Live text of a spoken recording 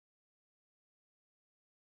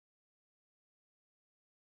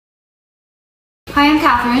Hi, I'm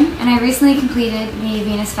Kathryn, and I recently completed the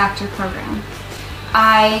Venus Factor program.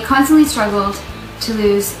 I constantly struggled to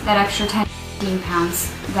lose that extra 10-15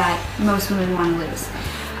 pounds that most women want to lose.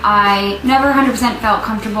 I never 100% felt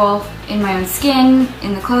comfortable in my own skin,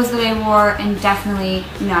 in the clothes that I wore, and definitely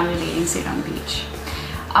not in a bathing suit on the beach.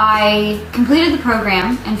 I completed the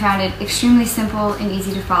program and found it extremely simple and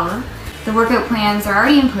easy to follow. The workout plans are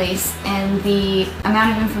already in place, and the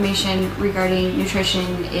amount of information regarding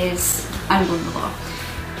nutrition is unbelievable.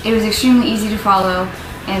 It was extremely easy to follow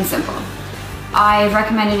and simple. I've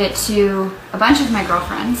recommended it to a bunch of my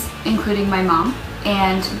girlfriends, including my mom,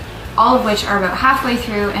 and all of which are about halfway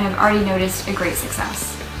through and have already noticed a great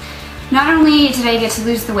success. Not only did I get to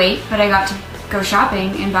lose the weight, but I got to go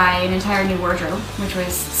shopping and buy an entire new wardrobe, which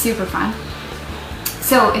was super fun.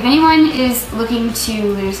 So if anyone is looking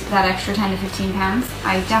to lose that extra 10 to 15 pounds,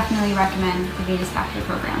 I definitely recommend the Venus Factor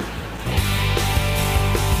program.